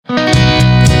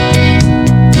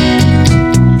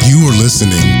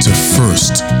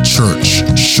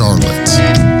Church, Charlotte.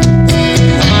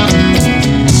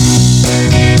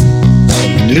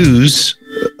 News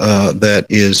that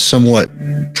is somewhat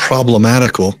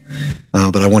problematical,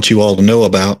 but I want you all to know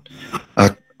about,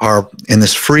 are in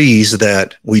this freeze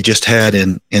that we just had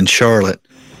in Charlotte.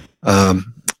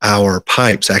 Our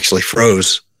pipes actually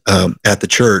froze at the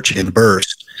church and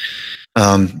burst.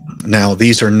 Now,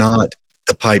 these are not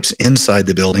the pipes inside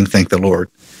the building, thank the Lord.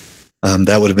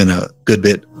 That would have been a good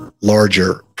bit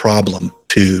larger problem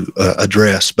to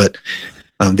address, but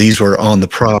these were on the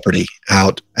property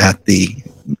out at the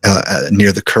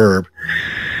near the curb.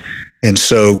 And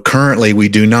so currently we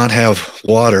do not have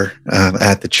water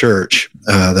at the church.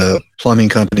 The plumbing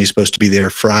company is supposed to be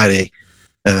there Friday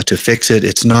to fix it.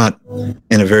 It's not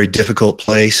in a very difficult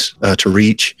place to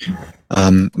reach,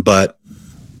 but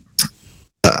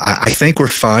I think we're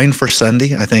fine for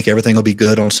Sunday. I think everything will be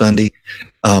good on Sunday.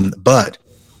 But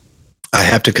I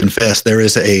have to confess there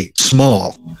is a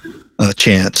small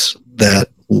chance that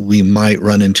we might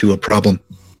run into a problem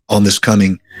on this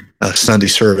coming Sunday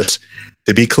service.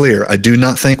 To be clear, I do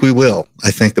not think we will.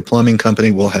 I think the plumbing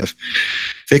company will have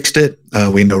fixed it.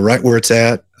 We know right where it's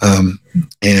at,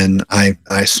 and I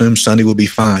assume Sunday will be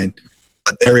fine.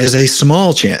 But there is a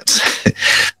small chance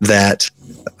that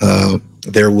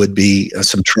there would be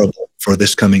some trouble for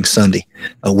this coming Sunday.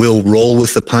 We'll roll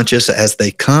with the punches as they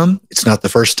come. It's not the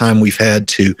first time we've had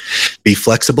to be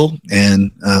flexible,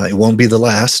 and it won't be the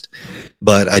last.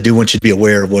 But I do want you to be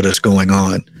aware of what is going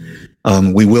on.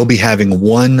 We will be having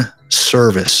one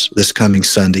service this coming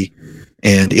Sunday,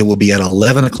 and it will be at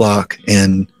 11 o'clock,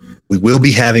 and we will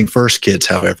be having First Kids,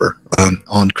 however.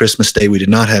 On Christmas Day, we did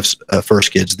not have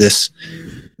First Kids.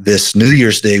 This New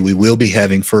Year's Day, we will be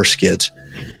having First Kids.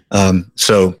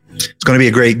 So it's going to be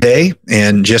a great day,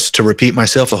 and just to repeat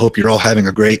myself, I hope you're all having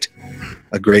a great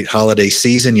holiday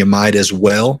season. You might as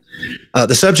well.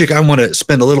 The subject I want to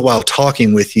spend a little while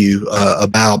talking with you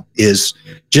about is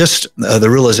just the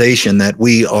realization that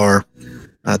we are,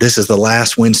 this is the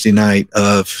last Wednesday night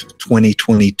of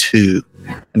 2022.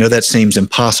 I know that seems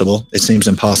impossible. It seems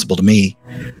impossible to me.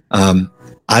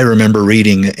 I remember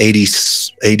reading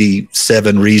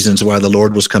 87 Reasons Why the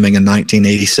Lord Was Coming in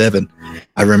 1987.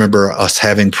 I remember us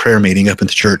having prayer meeting up in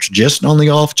the church just on the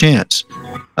off chance.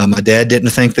 My dad didn't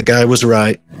think the guy was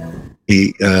right.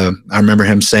 I remember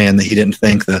him saying that he didn't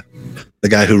think the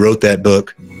guy who wrote that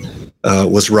book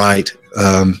was right,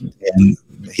 and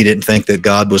he didn't think that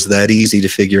God was that easy to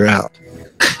figure out.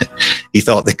 He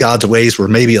thought that God's ways were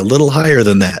maybe a little higher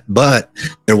than that, but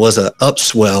there was an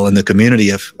upswell in the community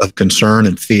of concern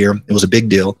and fear. It was a big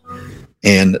deal.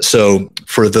 And so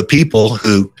for the people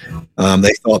who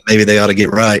they thought maybe they ought to get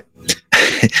right,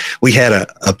 we had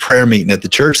a prayer meeting at the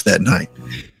church that night.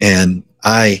 And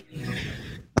I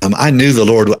knew the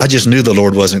Lord. I just knew the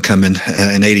Lord wasn't coming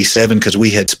in 87 because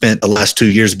we had spent the last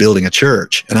 2 years building a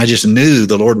church. And I just knew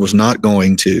the Lord was not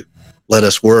going to let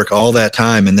us work all that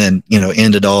time and then,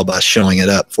 end it all by showing it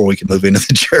up before we could move into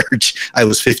the church. I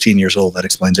was 15 years old. That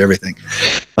explains everything.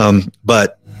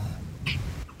 But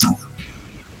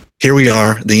here we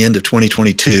are, the end of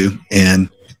 2022, and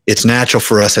it's natural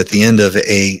for us at the end of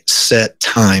a set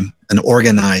time, an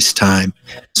organized time.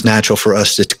 It's natural for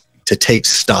us to take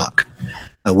stock,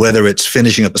 whether it's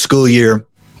finishing up a school year,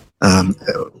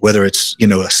 whether it's,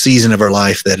 a season of our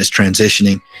life that is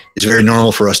transitioning. It's very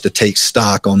normal for us to take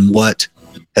stock on what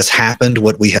has happened,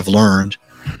 what we have learned,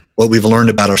 what we've learned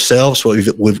about ourselves, what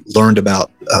we've learned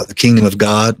about the kingdom of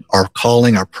God, our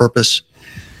calling, our purpose,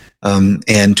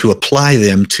 and to apply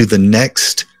them to the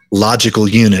next logical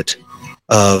unit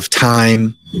of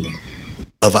time,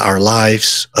 of our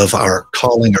lives, of our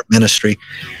calling, our ministry.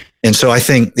 And so I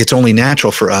think it's only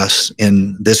natural for us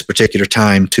in this particular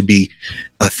time to be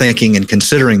thinking and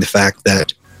considering the fact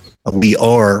that we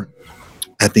are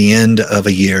at the end of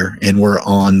a year and we're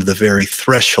on the very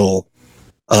threshold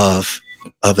of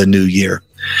a new year.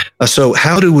 So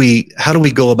how do we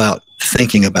go about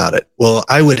thinking about it? Well,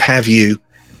 I would have you.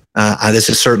 This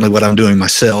is certainly what I'm doing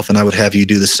myself, and I would have you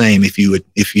do the same if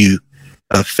you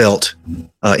felt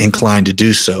inclined to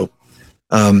do so.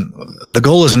 The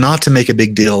goal is not to make a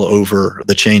big deal over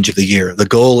the change of the year. The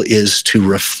goal is to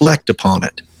reflect upon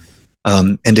it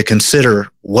and to consider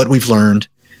what we've learned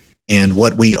and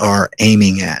what we are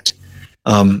aiming at.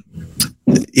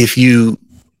 If you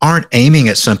aren't aiming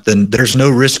at something, there's no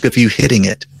risk of you hitting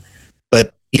it.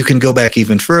 But you can go back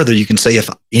even further. You can say, if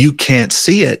you can't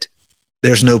see it,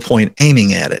 there's no point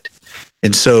aiming at it.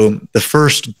 And so the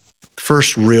first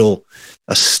real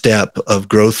step of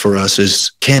growth for us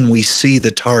is, can we see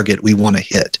the target we want to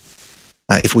hit?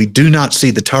 If we do not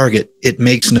see the target, it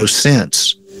makes no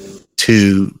sense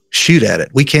to shoot at it.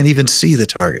 We can't even see the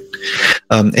target.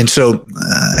 And so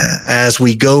as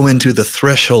we go into the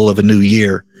threshold of a new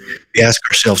year, we ask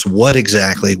ourselves what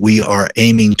exactly we are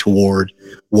aiming toward.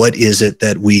 What is it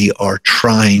that we are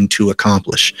trying to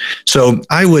accomplish? So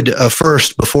I would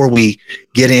first, before we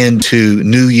get into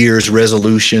New Year's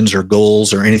resolutions or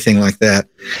goals or anything like that,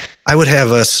 I would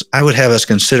have us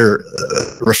consider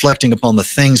reflecting upon the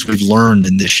things we've learned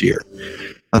in this year.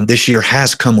 This year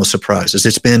has come with surprises.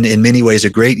 It's been in many ways a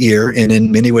great year, and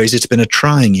in many ways it's been a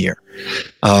trying year.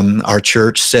 Our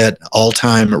church set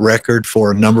all-time record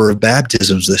for a number of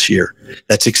baptisms this year.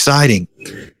 That's exciting.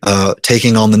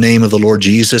 Taking on the name of the Lord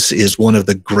Jesus is one of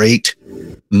the great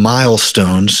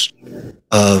milestones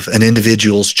of an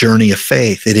individual's journey of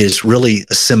faith. It is really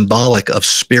symbolic of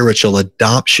spiritual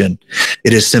adoption.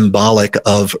 It is symbolic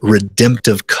of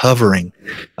redemptive covering.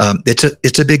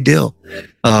 It's a big deal.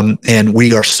 And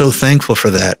we are so thankful for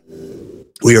that.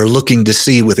 We are looking to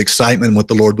see with excitement what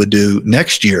the Lord would do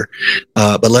next year.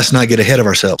 But let's not get ahead of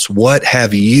ourselves. What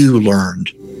have you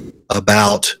learned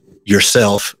about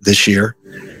yourself this year?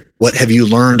 What have you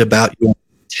learned about your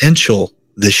potential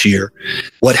this year?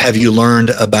 What have you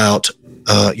learned about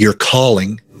your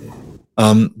calling?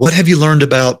 What have you learned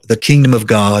about the kingdom of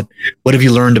God? What have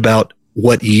you learned about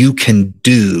what you can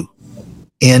do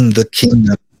in the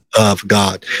kingdom of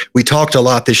God? We talked a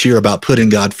lot this year about putting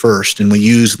God first, and we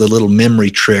use the little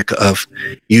memory trick of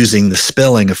using the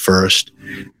spelling of first,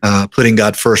 putting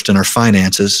God first in our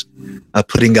finances,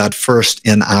 putting God first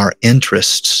in our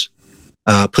interests,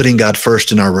 putting God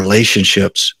first in our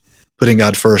relationships, putting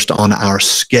God first on our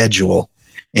schedule,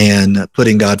 and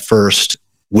putting God first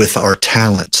with our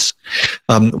talents.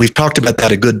 We've talked about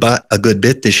that a good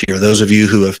bit this year. Those of you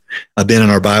who have been in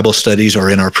our Bible studies or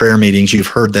in our prayer meetings, you've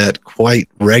heard that quite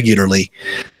regularly.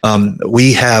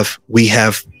 We have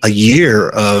a year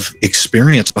of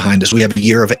experience behind us. We have a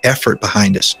year of effort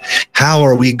behind us. How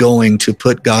are we going to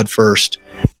put God first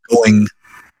going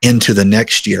into the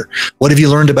next year? What have you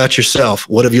learned about yourself?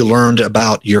 What have you learned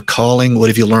about your calling? What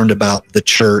have you learned about the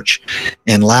church?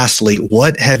 And lastly,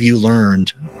 what have you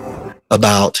learned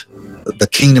about the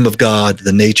kingdom of God,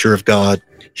 the nature of God,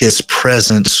 his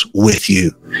presence with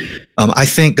you? I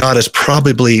think God has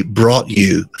probably brought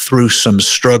you through some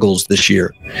struggles this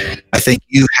year. I think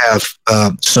you have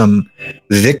some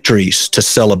victories to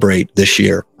celebrate this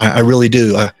year. I really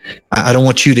do. I don't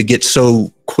want you to get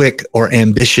so quick or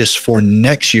ambitious for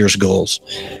next year's goals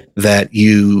that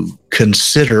you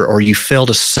consider or you fail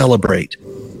to celebrate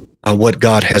what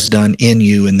God has done in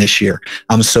you in this year.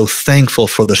 I'm so thankful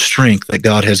for the strength that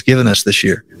God has given us this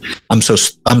year. I'm so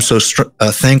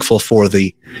thankful for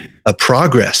the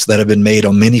progress that have been made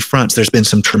on many fronts. There's been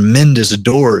some tremendous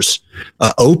doors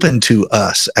open to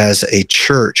us as a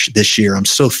church this year. I'm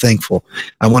so thankful.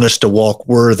 I want us to walk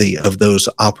worthy of those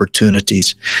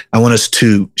opportunities. I want us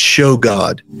to show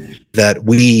God that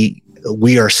we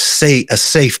are a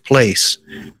safe place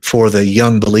for the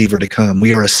young believer to come.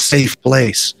 We are a safe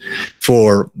place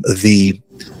for the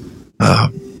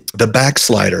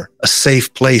backslider, a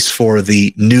safe place for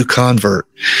the new convert,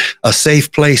 a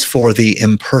safe place for the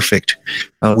imperfect.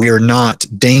 We are not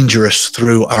dangerous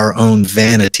through our own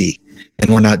vanity,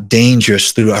 and we're not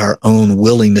dangerous through our own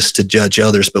willingness to judge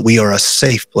others, but we are a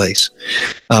safe place.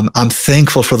 I'm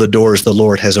thankful for the doors the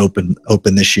Lord has opened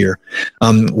this year.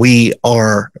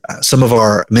 Some of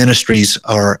our ministries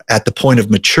are at the point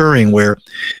of maturing where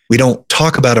we don't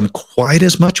talk about them quite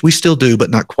as much. We still do,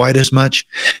 but not quite as much.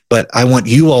 But I want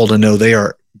you all to know they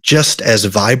are just as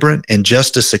vibrant and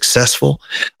just as successful.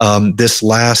 This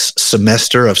last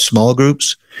semester of small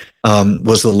groups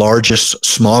was the largest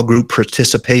small group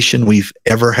participation we've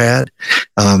ever had.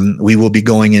 We will be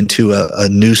going into a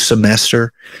new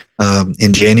semester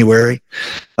in January.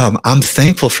 I'm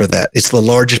thankful for that. It's the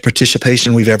largest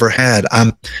participation we've ever had.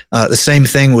 The same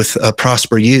thing with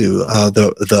Prosper U,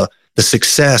 the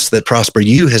success that Prosper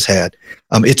U has had.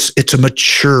 It's a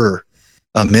mature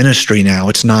ministry now.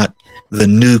 It's not the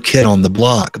new kid on the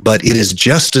block, but it is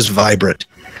just as vibrant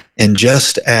and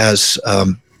just as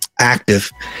active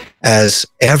as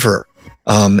ever.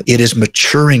 It is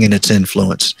maturing in its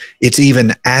influence. It's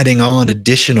even adding on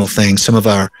additional things. Some of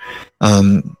our,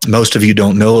 most of you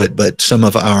don't know it, but some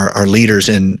of our leaders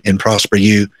in Prosper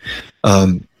U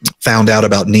found out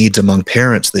about needs among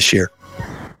parents this year.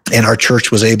 And our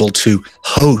church was able to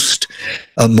host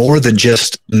more than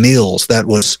just meals. That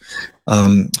was,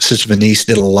 Sister Venice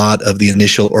did a lot of the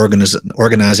initial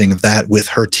organizing of that with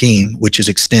her team, which is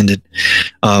extended.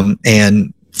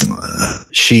 And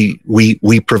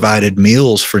we provided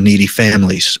meals for needy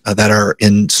families that are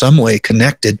in some way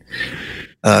connected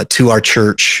to our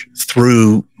church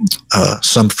through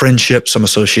some friendship, some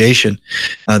association,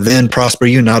 then Prosper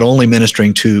U, not only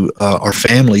ministering to our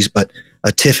families, but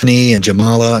Tiffany and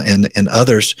Jamala and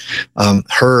others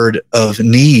heard of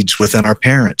needs within our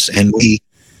parents. And we,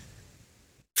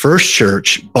 First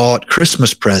Church, bought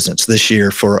Christmas presents this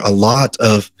year for a lot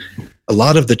of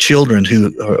the children who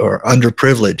are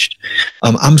underprivileged.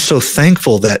 I'm so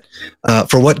thankful that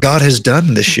for what God has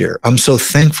done this year. I'm so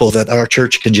thankful that our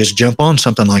church can just jump on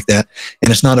something like that,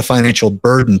 and it's not a financial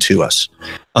burden to us.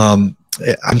 I'm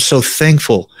so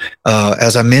thankful,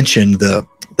 as I mentioned, the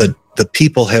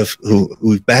people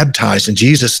who've baptized in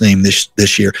Jesus' name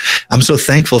this year. I'm so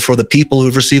thankful for the people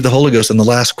who've received the Holy Ghost in the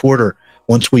last quarter.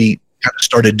 Once we kind of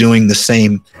started doing the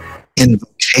same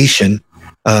invocation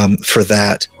for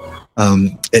that,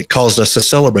 it caused us to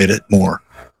celebrate it more.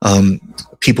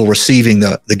 People receiving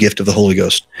the gift of the Holy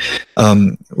Ghost.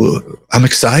 I'm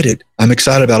excited. I'm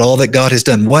excited about all that God has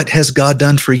done. What has God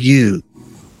done for you?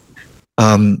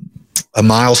 A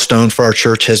milestone for our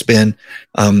church has been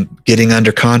getting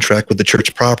under contract with the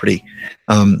church property.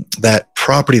 That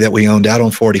property that we owned out on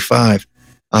 45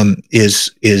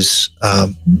 is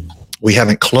we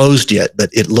haven't closed yet, but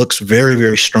it looks very,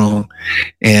 very strong.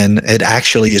 And it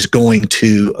actually is going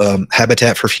to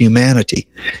Habitat for Humanity.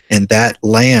 And that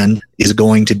land is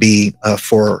going to be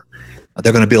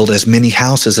they're going to build as many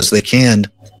houses as they can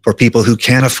for people who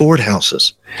can't afford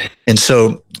houses. And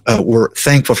so we're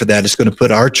thankful for that. It's going to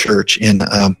put our church in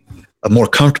a more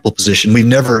comfortable position. We've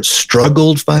never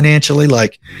struggled financially,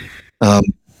 like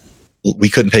we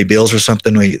couldn't pay bills or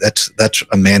something. That's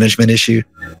a management issue.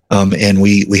 And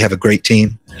we have a great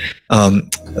team.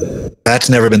 That's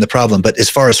never been the problem. But as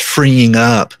far as freeing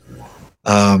up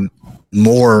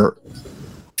more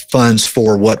funds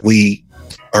for what we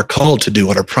are called to do,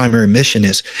 what our primary mission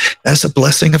is, that's a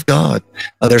blessing of God.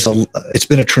 It's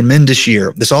been a tremendous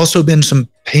year. There's also been some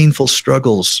painful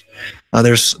struggles.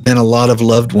 There's been a lot of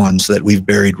loved ones that we've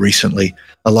buried recently.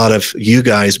 A lot of you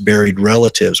guys buried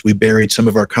relatives. We buried some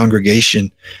of our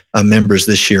congregation members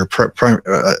this year.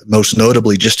 Most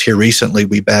notably, just here recently,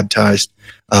 we baptized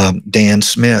Dan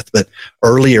Smith. But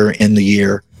earlier in the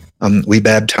year, we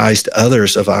baptized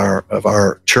others of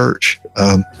our church.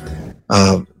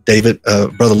 David,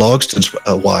 Brother Logston's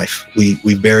wife,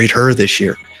 we buried her this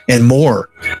year, and more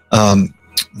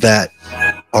that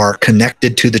are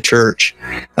connected to the church.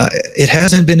 It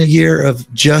hasn't been a year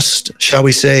of just, shall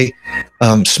we say,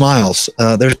 smiles.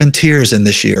 There's been tears in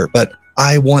this year, but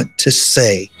I want to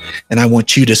say, and I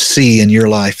want you to see in your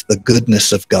life the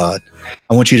goodness of God.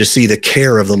 I want you to see the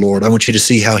care of the Lord. I want you to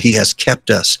see how He has kept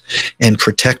us and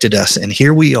protected us. And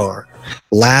here we are,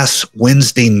 last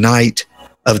Wednesday night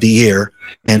of the year,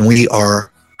 and we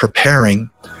are preparing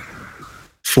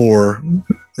for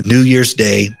New Year's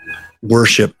Day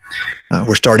worship.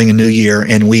 We're starting a new year,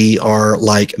 and we are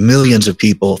like millions of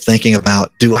people thinking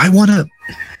about, do I want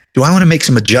to make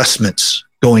some adjustments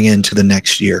going into the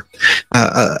next year?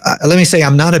 Let me say,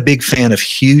 I'm not a big fan of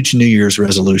huge New Year's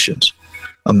resolutions.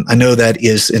 I know that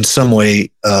is in some way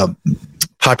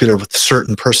popular with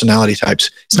certain personality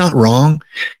types. It's not wrong.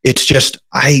 It's just,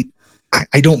 I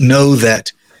don't know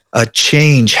that a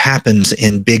change happens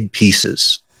in big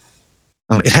pieces.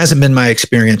 It hasn't been my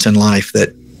experience in life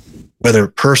that, whether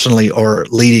personally or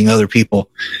leading other people,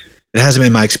 it hasn't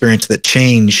been my experience that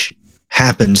change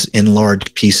happens in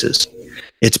large pieces.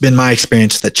 It's been my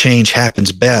experience that change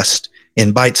happens best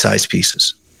in bite-sized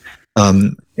pieces.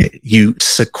 You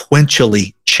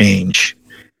sequentially change.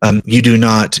 You do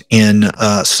not in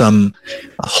some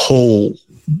whole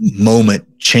moment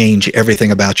change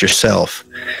everything about yourself.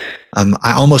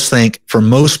 I almost think for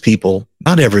most people,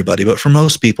 not everybody, but for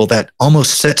most people, that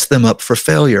almost sets them up for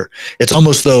failure. It's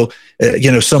almost though,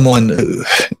 someone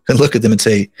can look at them and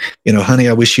say, honey,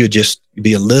 I wish you would just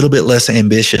be a little bit less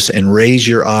ambitious and raise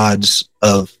your odds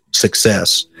of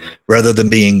success rather than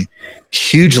being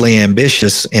hugely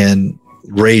ambitious and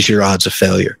raise your odds of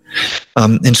failure.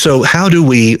 And so how do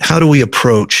we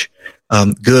approach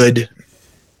good,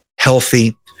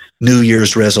 healthy New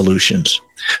Year's resolutions?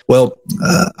 Well,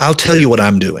 I'll tell you what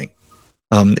I'm doing.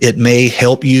 It may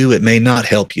help you. It may not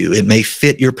help you. It may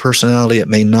fit your personality. It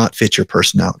may not fit your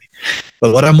personality.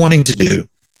 But what I'm wanting to do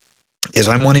is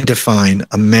I'm wanting to find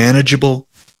a manageable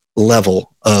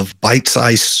level of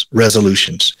bite-sized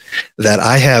resolutions that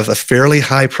I have a fairly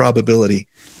high probability,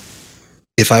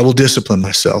 if I will discipline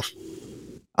myself,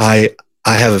 I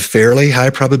have a fairly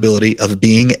high probability of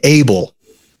being able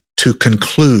to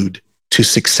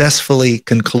successfully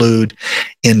conclude,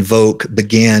 invoke,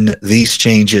 begin these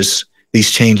changes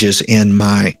in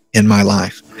my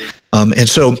life. And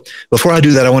so before I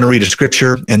do that, I want to read a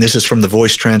scripture, and this is from the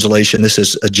Voice translation. This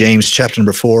is James chapter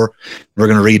number 4. We're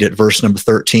going to read it, verse number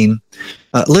 13.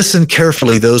 Listen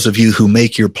carefully, those of you who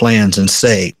make your plans and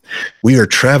say, we are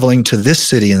traveling to this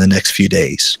city in the next few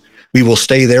days. We will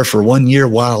stay there for 1 year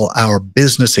while our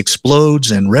business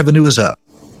explodes and revenue is up.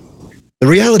 The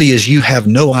reality is you have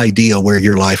no idea where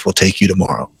your life will take you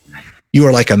tomorrow. You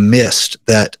are like a mist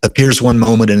that appears one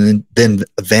moment and then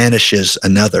vanishes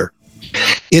another.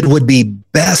 It would be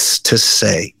best to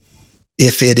say,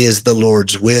 if it is the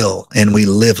Lord's will and we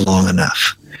live long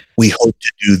enough, we hope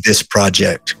to do this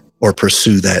project or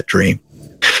pursue that dream.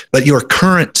 But your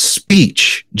current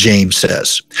speech, James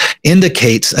says,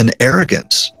 indicates an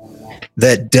arrogance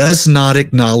that does not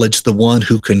acknowledge the one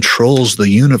who controls the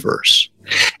universe.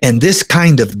 And this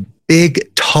kind of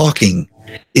big talking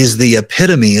is the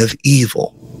epitome of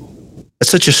evil. It's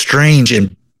such a strange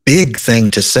and big thing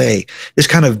to say. This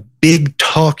kind of big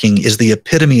talking is the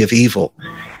epitome of evil.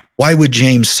 Why would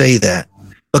James say that?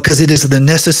 Because it is the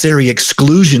necessary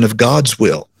exclusion of God's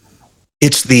will.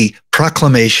 It's the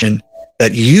proclamation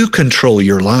that you control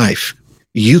your life,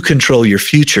 you control your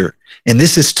future, and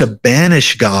this is to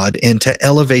banish God and to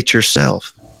elevate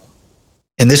yourself.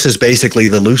 And this is basically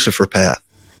the Lucifer path.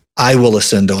 I will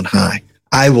ascend on high.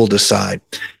 I will decide.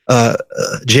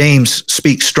 James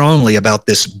speaks strongly about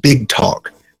this big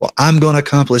talk. Well, I'm going to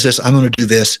accomplish this. I'm going to do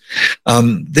this.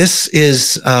 This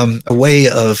is a way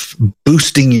of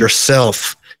boosting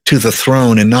yourself to the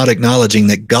throne and not acknowledging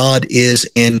that God is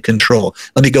in control.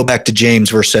 Let me go back to James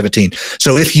verse 17.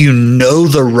 So if you know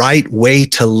the right way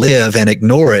to live and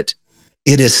ignore it,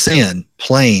 it is sin,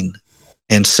 plain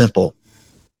and simple.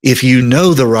 If you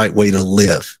know the right way to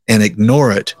live and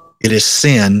ignore it, it is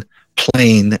sin,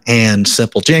 plain and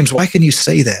simple. James, why can you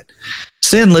say that?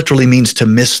 Sin literally means to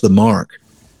miss the mark.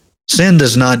 Sin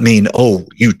does not mean, oh,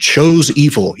 you chose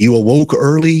evil. You awoke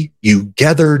early, you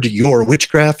gathered your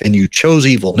witchcraft, and you chose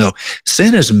evil. No,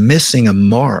 sin is missing a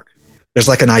mark. There's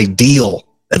like an ideal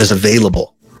that is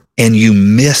available, and you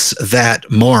miss that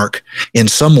mark in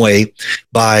some way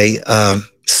by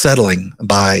settling,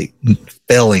 by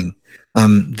failing.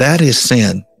 That is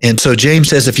sin. And so James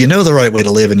says, if you know the right way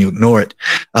to live and you ignore it,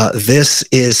 this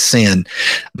is sin.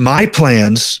 My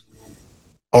plans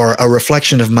are a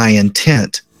reflection of my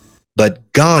intent,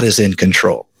 but God is in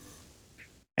control.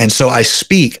 And so I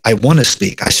want to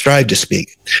speak, I strive to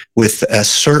speak with a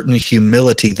certain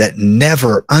humility that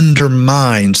never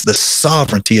undermines the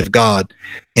sovereignty of God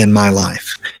in my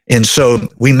life. And so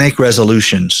we make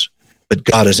resolutions, but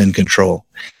God is in control.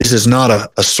 This is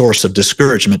not a source of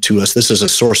discouragement to us. This is a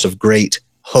source of great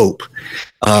hope.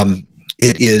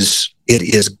 It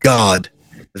is God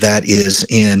that is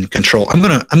in control. I'm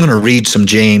gonna read some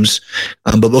James,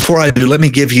 but before I do, let me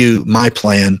give you my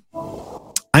plan.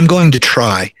 I'm going to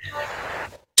try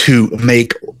to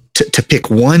pick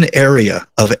one area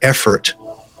of effort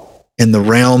in the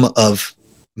realm of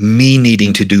me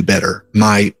needing to do better,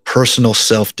 my personal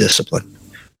self-discipline.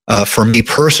 For me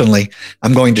personally,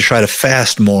 I'm going to try to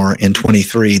fast more in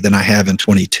 23 than I have in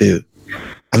 22.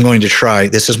 I'm going to try,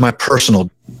 this is my personal,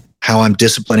 how I'm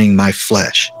disciplining my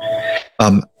flesh.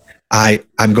 I'm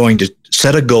going to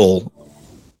set a goal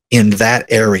in that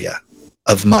area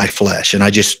of my flesh. And I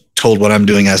just told what I'm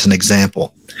doing as an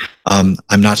example. I'm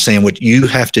not saying what you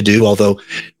have to do, although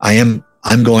I'm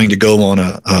going to go on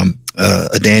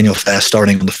a Daniel fast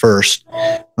starting on the 1st.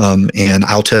 And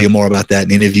I'll tell you more about that.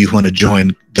 And any of you who want to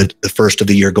join the first of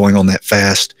the year going on that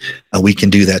fast, we can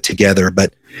do that together.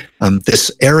 But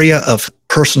this area of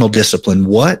personal discipline,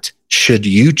 what should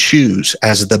you choose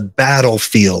as the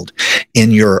battlefield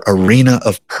in your arena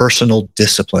of personal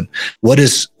discipline? What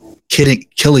is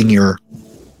killing your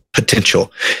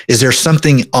potential? Is there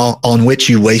something on which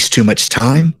you waste too much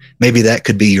time? Maybe that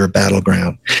could be your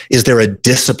battleground. Is there a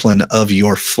discipline of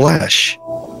your flesh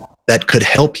that could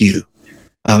help you?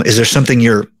 Is there something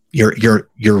you're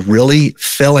really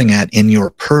failing at in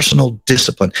your personal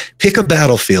discipline? Pick a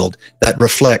battlefield that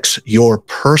reflects your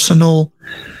personal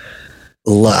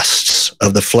lusts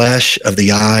of the flesh, of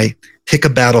the eye. Pick a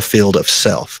battlefield of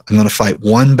self. I'm going to fight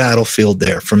one battlefield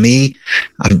there. For me,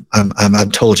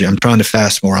 I've told you, I'm trying to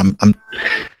fast more.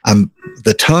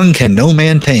 The tongue can no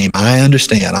man tame. I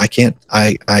understand.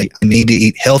 I need to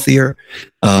eat healthier.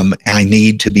 I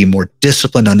need to be more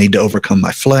disciplined. I need to overcome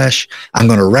my flesh. I'm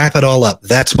going to wrap it all up.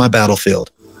 That's my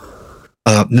battlefield.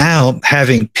 Now,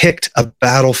 having picked a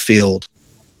battlefield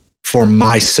for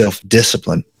my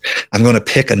self-discipline, I'm going to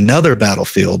pick another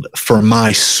battlefield for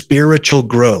my spiritual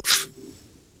growth.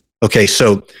 Okay,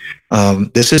 so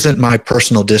this isn't my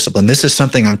personal discipline. This is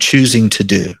something I'm choosing to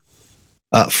do.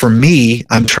 For me,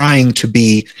 I'm trying to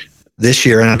be this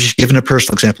year, and I'm just giving a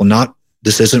personal example,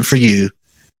 this isn't for you.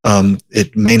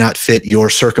 It may not fit your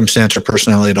circumstance or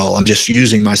personality at all. I'm just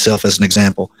using myself as an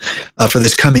example. For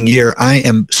this coming year, I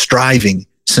am striving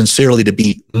sincerely to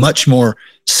be much more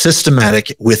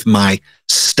systematic with my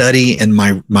study and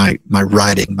my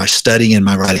writing, my study and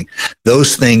my writing.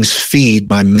 Those things feed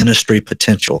my ministry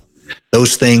potential.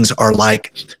 Those things are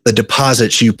like the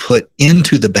deposits you put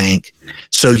into the bank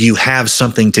so you have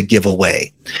something to give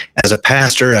away. As a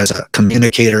pastor, as a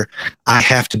communicator, I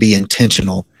have to be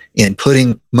intentional in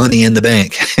putting money in the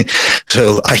bank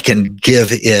so I can give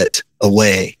it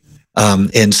away.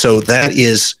 And so that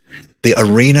is the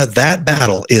arena, that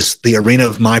battle is the arena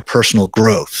of my personal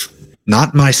growth,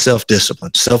 not my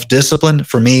self-discipline. Self-discipline,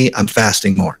 for me, I'm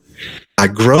fasting more. My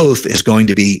growth is going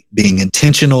to be being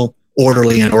intentional,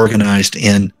 orderly, and organized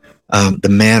in the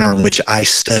manner in which I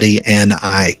study and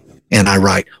I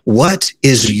write. What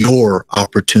is your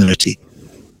opportunity?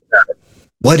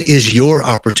 What is your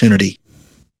opportunity?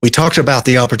 We talked about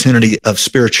the opportunity of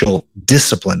spiritual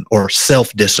discipline or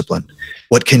self-discipline.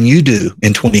 What can you do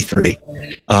in 23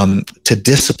 to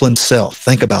discipline self?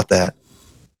 Think about that.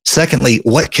 Secondly,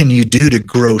 what can you do to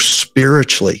grow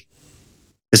spiritually?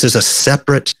 This is a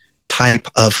separate type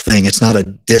of thing. It's not a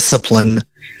discipline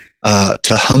to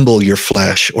humble your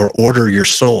flesh or order your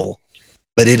soul,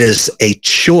 but it is a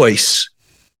choice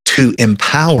to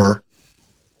empower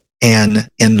and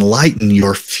enlighten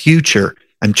your future.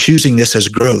 I'm choosing this as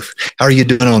growth. How are you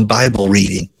doing on Bible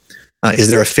reading?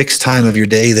 Is there a fixed time of your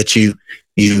day that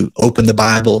you open the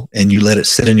Bible and you let it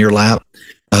sit in your lap?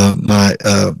 My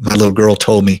little girl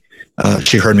told me,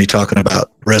 she heard me talking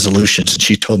about resolutions, and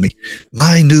she told me,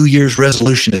 my New Year's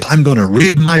resolution is I'm going to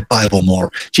read my Bible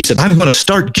more. She said, I'm going to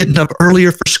start getting up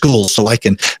earlier for school so I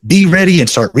can be ready and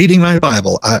start reading my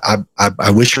Bible.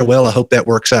 I wish her well. I hope that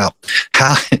works out.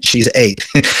 She's 8.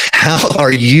 How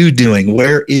are you doing?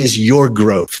 Where is your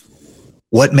growth?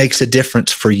 What makes a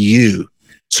difference for you?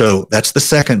 So that's the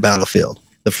second battlefield.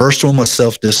 The first one was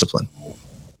self-discipline.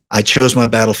 I chose my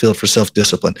battlefield for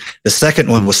self-discipline. The second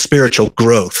one was spiritual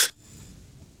growth.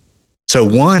 So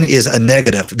one is a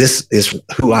negative. This is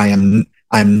who I am.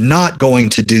 I'm not going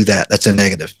to do that. That's a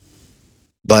negative.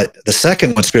 But the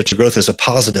second one, spiritual growth, is a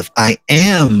positive. I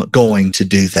am going to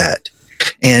do that.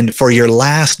 And for your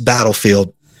last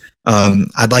battlefield,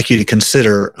 I'd like you to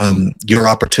consider your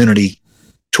opportunity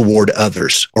toward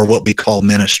others, or what we call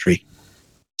ministry.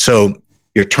 So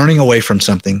you're turning away from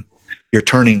something. You're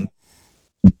turning.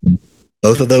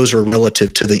 Both of those are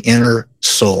relative to the inner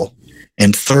soul.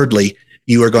 And thirdly,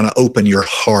 you are going to open your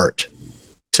heart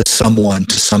to someone,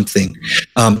 to something.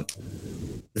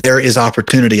 There is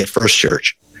opportunity at First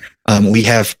Church. We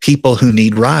have people who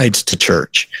need rides to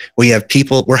church. We have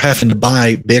people, we're having to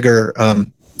buy bigger,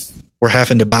 we're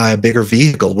having to buy a bigger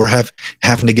vehicle. We're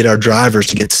having to get our drivers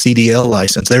to get CDL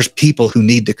license. There's people who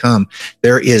need to come.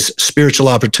 There is spiritual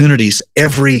opportunities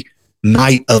every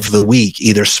night of the week,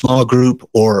 either small group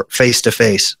or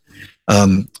face-to-face,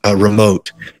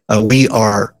 remote. We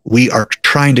are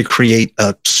trying to create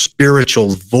a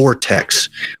spiritual vortex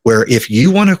where if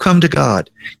you want to come to God,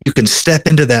 you can step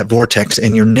into that vortex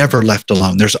and you're never left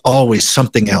alone. There's always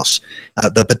something else.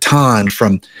 The baton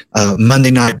from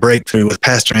Monday Night Breakthrough with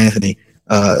Pastor Anthony,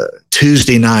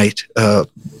 Tuesday night,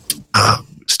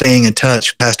 Staying in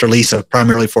Touch, Pastor Lisa,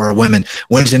 primarily for our women,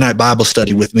 Wednesday night Bible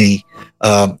study with me,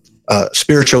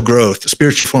 spiritual growth,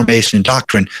 spiritual formation,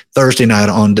 doctrine, Thursday night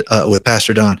on with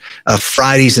Pastor Don,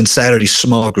 Fridays and Saturdays,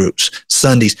 small groups,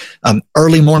 Sundays,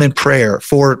 early morning prayer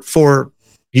for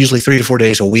usually 3 to 4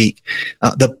 days a week.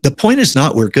 The point is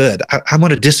not we're good. I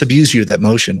want to disabuse you of that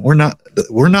motion. We're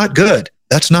not good.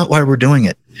 That's not why we're doing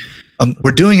it.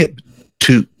 We're doing it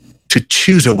to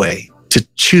choose a way, to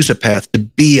choose a path, to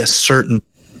be a certain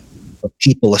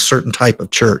people, a certain type of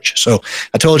church. So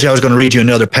I told you I was going to read you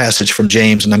another passage from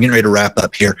James, and I'm getting ready to wrap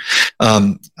up here.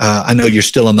 I know you're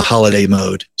still in the holiday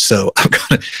mode, so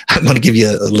I'm going to give you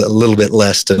a little bit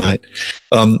less tonight.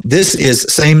 This is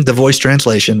the Voice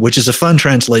translation, which is a fun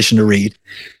translation to read.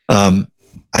 I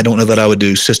don't know that I would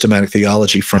do systematic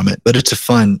theology from it, but it's a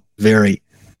fun, very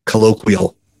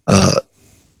colloquial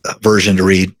version to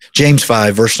read. James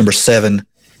 5, verse number 7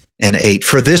 and 8.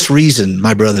 For this reason,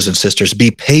 my brothers and sisters, be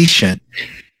patient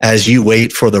as you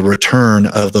wait for the return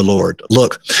of the Lord.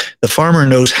 Look, the farmer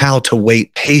knows how to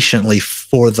wait patiently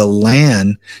for the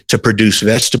land to produce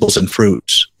vegetables and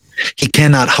fruits. He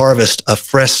cannot harvest a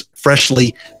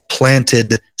freshly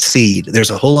planted seed.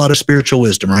 There's a whole lot of spiritual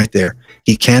wisdom right there.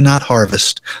 He cannot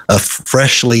harvest a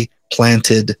freshly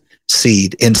planted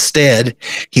seed. Instead,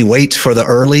 he waits for the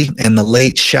early and the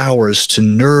late showers to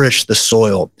nourish the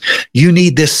soil. You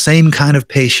need this same kind of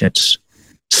patience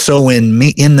So in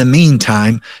the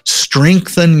meantime,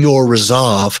 strengthen your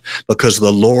resolve, because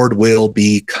the Lord will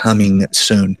be coming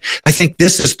soon. I think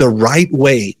this is the right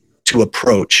way to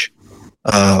approach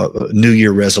New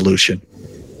Year resolution.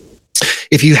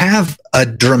 If you have a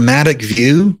dramatic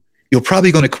view, you're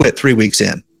probably going to quit 3 weeks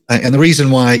in. And the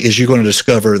reason why is you're going to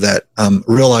discover that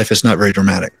real life is not very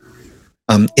dramatic.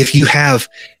 If you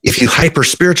hyper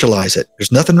spiritualize it,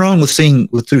 there's nothing wrong with seeing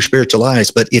through spiritual eyes,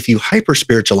 but if you hyper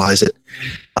spiritualize it,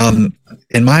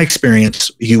 in my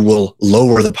experience, you will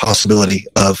lower the possibility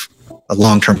of a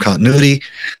long-term continuity,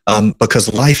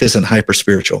 because life isn't hyper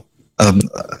spiritual.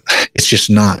 It's just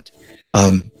not.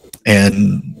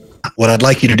 And what I'd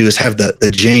like you to do is have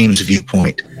the James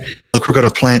viewpoint. Look, we're going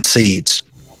to plant seeds.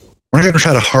 We're not going to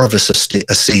try to harvest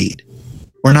a seed.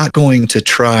 We're not going to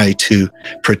try to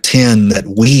pretend that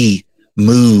we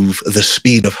move the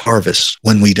speed of harvest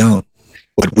when we don't.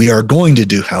 What we are going to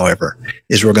do, however,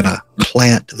 is we're going to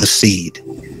plant the seed.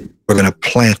 We're going to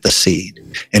plant the seed,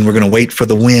 and we're going to wait for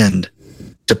the wind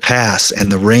to pass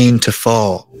and the rain to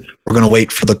fall. We're going to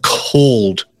wait for the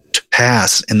cold to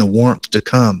pass and the warmth to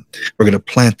come. We're going to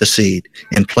plant the seed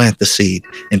and plant the seed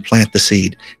and plant the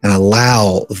seed, and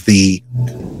allow the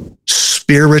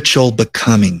spiritual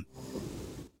becoming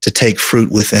to take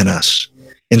fruit within us.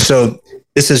 And so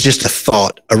this is just a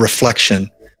thought, a reflection,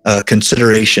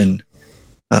 consideration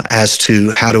as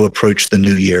to how to approach the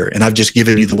new year. And I've just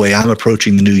given you the way I'm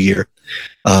approaching the new year.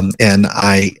 And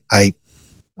I've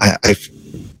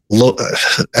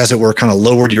as it were, kind of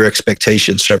lowered your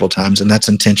expectations several times, and that's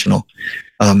intentional,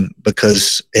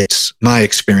 because it's my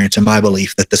experience and my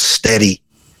belief that the steady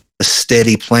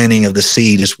planting of the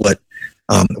seed is what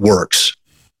works,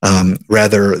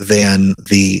 rather than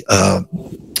the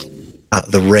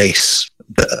race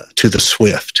to the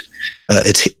swift.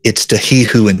 It's to he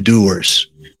who endures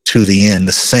to the end,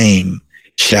 the same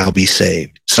shall be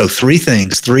saved. So 3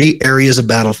 things, 3 areas of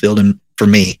battlefield, and for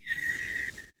me,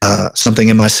 something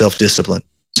in my self-discipline,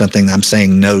 something I'm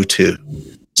saying no to,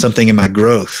 something in my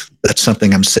growth, that's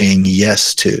something I'm saying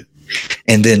yes to,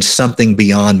 and then something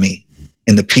beyond me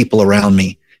and the people around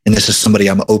me. And this is somebody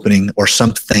I'm opening, or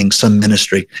something, some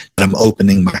ministry that I'm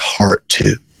opening my heart to.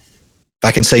 If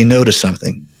I can say no to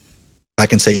something, if I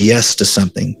can say yes to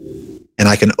something, and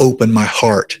I can open my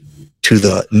heart to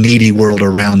the needy world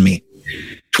around me,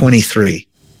 23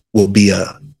 will be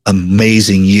an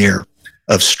amazing year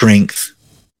of strength,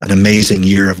 an amazing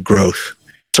year of growth.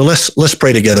 So let's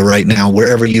pray together right now,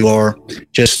 wherever you are.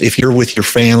 Just if you're with your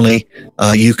family,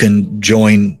 you can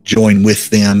join with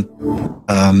them,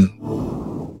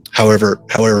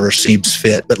 however seems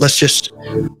fit. But let's just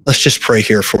pray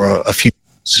here for a few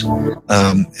minutes,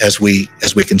 as we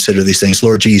consider these things.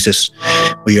 Lord Jesus,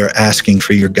 we are asking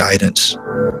for your guidance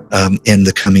in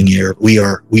the coming year. We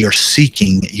are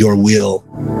seeking your will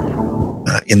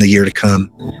in the year to come.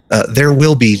 There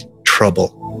will be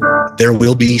trouble. There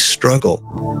will be struggle,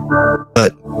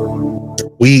 but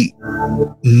we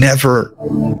never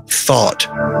thought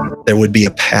there would be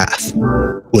a path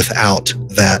without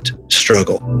that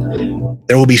struggle.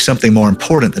 There will be something more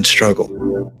important than struggle.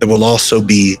 There will also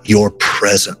be your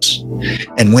presence.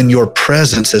 And when your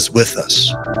presence is with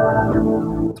us,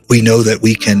 we know that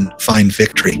we can find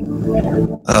victory.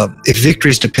 If victory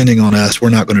is depending on us,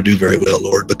 we're not going to do very well,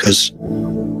 Lord, because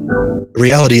the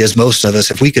reality is, most of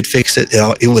us, if we could fix it,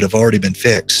 it would have already been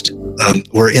fixed.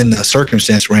 We're in the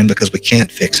circumstance we're in because we can't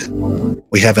fix it.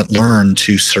 We haven't learned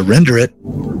to surrender it,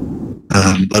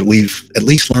 but we've at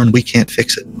least learned we can't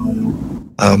fix it.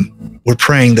 We're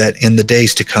praying that in the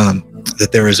days to come,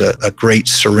 that there is a great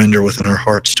surrender within our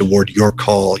hearts toward your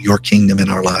call, your kingdom in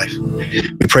our life.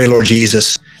 We pray, Lord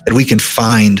Jesus, that we can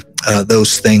find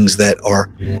those things that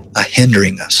are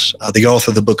hindering us. The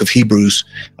author of the book of Hebrews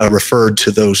referred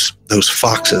to those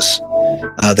foxes,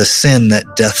 the sin that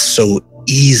doth so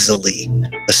easily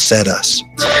beset us.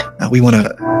 We want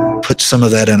to put some of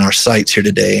that in our sights here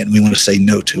today, and we want to say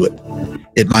no to it.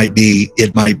 It might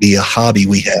be a hobby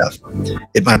we have.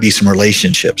 It might be some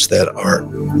relationships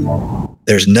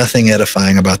there's nothing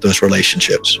edifying about those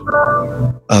relationships.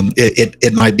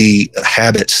 It might be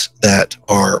habits that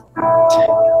are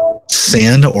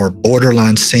sin or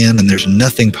borderline sin, and there's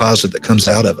nothing positive that comes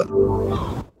out of it.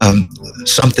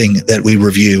 Something that we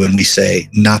review and we say,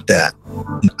 not that.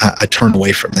 I turn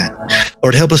away from that.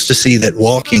 Lord, help us to see that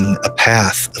walking a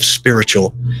path of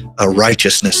spiritual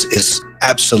righteousness is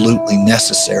absolutely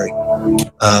necessary.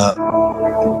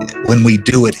 When we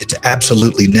do it, it's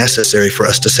absolutely necessary for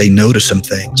us to say no to some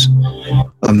things.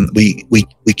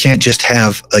 We can't just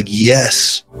have a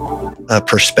yes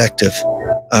perspective.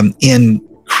 In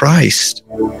Christ,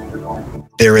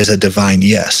 there is a divine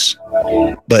yes.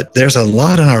 But there's a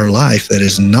lot in our life that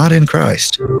is not in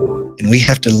Christ. And we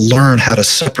have to learn how to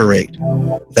separate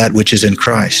that which is in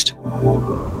Christ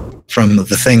from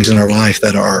the things in our life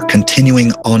that are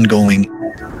continuing, ongoing,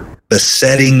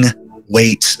 besetting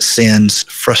weights, sins,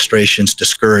 frustrations,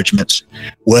 discouragements,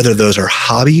 whether those are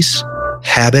hobbies,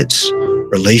 habits,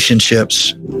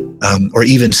 relationships, or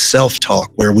even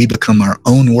self-talk, where we become our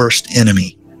own worst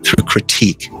enemy through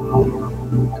critique.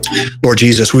 Lord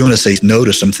Jesus, we want to say no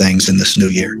to some things in this new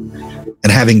year.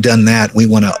 And having done that, we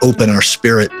want to open our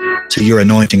spirit to your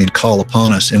anointing and call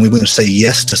upon us. And we want to say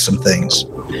yes to some things.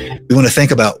 We want to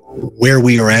think about where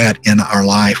we are at in our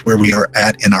life, where we are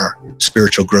at in our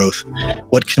spiritual growth.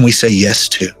 What can we say yes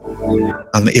to?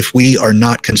 If we are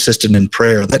not consistent in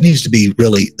prayer, that needs to be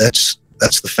really, that's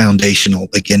the foundational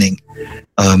beginning.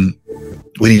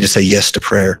 We need to say yes to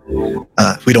prayer.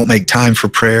 If we don't make time for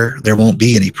prayer, there won't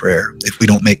be any prayer. If we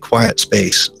don't make quiet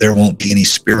space, there won't be any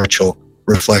spiritual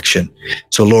reflection.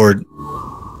 So Lord,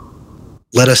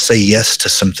 let us say yes to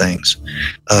some things.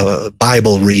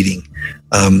 Bible reading,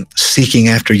 seeking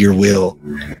after your will.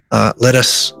 Let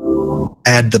us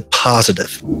add the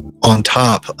positive on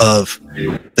top of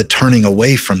the turning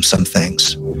away from some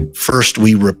things. First,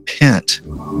 we repent,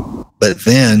 but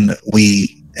then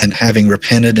and having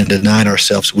repented and denied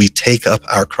ourselves, we take up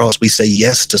our cross. We say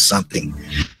yes to something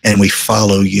and we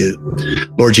follow you.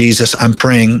 Lord Jesus, I'm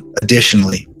praying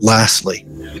additionally, lastly,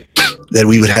 that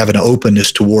we would have an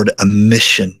openness toward a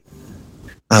mission.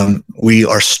 We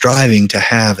are striving to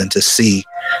have and to see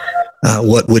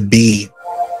what would be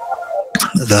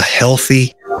the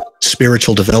healthy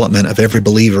spiritual development of every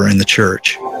believer in the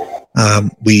church.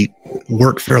 We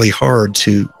work fairly hard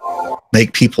to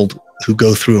make people who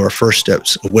go through our first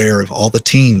steps aware of all the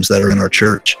teams that are in our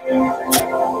church.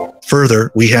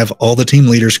 Further, we have all the team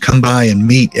leaders come by and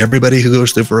meet everybody who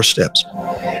goes through first steps.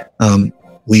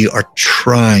 We are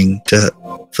trying to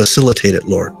facilitate it,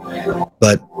 Lord,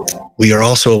 but we are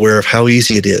also aware of how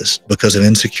easy it is because of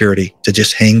insecurity to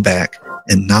just hang back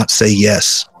and not say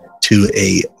yes to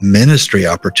a ministry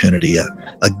opportunity, a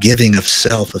giving of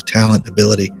self, of talent,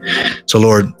 ability. So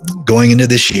Lord, going into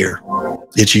this year,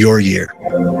 it's your year.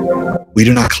 We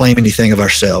do not claim anything of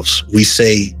ourselves. We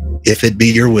say, if it be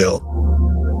your will,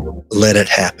 let it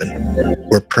happen.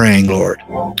 We're praying, Lord,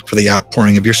 for the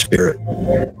outpouring of your Spirit.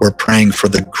 We're praying for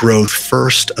the growth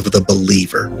first of the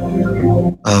believer.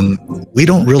 We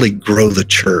don't really grow the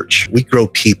church. We grow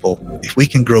people. If we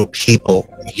can grow people,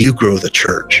 you grow the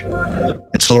church.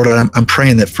 And so, Lord, I'm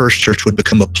praying that First Church would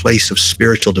become a place of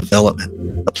spiritual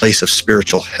development, a place of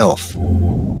spiritual health,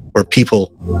 where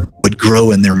people would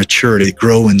grow in their maturity,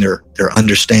 grow in their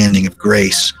understanding of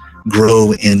grace,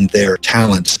 grow in their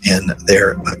talents and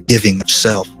their giving of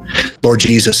self. Lord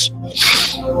Jesus,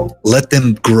 let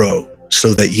them grow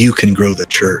so that you can grow the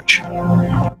church.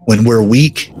 When we're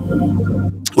weak,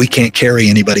 we can't carry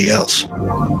anybody else.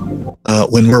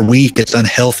 When we're weak, it's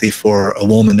unhealthy for a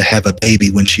woman to have a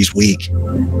baby when she's weak.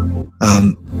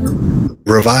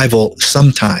 Revival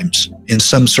sometimes, in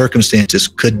some circumstances,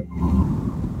 could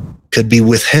be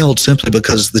withheld simply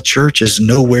because the church is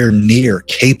nowhere near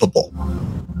capable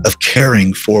of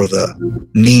caring for the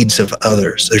needs of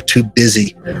others. They're too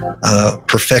busy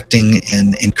perfecting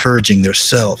and encouraging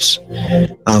themselves.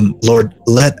 Lord,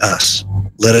 let us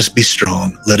be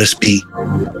strong. Let us be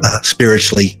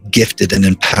spiritually gifted and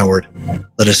empowered.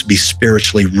 Let us be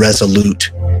spiritually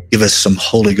resolute. Give us some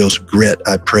Holy Ghost grit,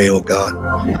 I pray, oh God,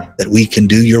 that we can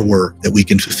do your work, that we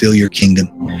can fulfill your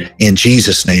kingdom. In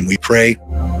Jesus' name we pray.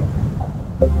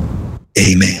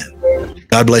 Amen.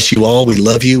 God bless you all. We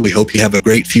love you. We hope you have a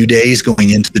great few days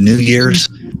going into the New Year's.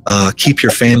 Keep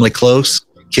your family close.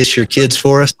 Kiss your kids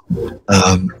for us.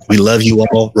 We love you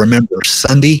all. Remember,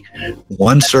 Sunday,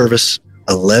 one service,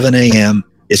 11 a.m.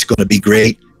 It's going to be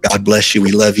great. God bless you.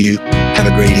 We love you. Have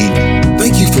a great evening.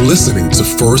 Thank you for listening to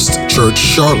First Church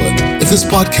Charlotte. If this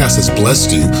podcast has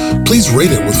blessed you, please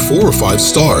rate it with 4 or 5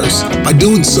 stars. By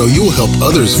doing so, you will help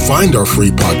others find our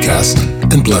free podcast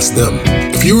and bless them.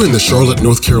 If you're in the Charlotte,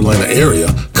 North Carolina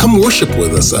area, come worship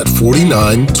with us at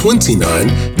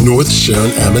 4929 North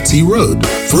Sharon Amity Road.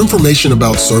 For information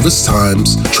about service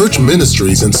times, church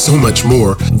ministries, and so much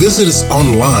more, visit us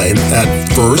online at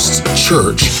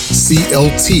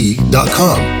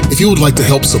firstchurchclt.com. If you would like to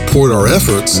help support our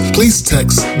efforts, please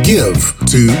text GIVE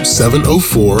to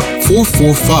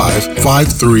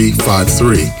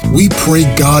 704-445-5353. We pray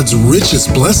God's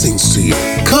richest blessings to you.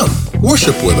 Come,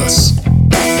 worship with us.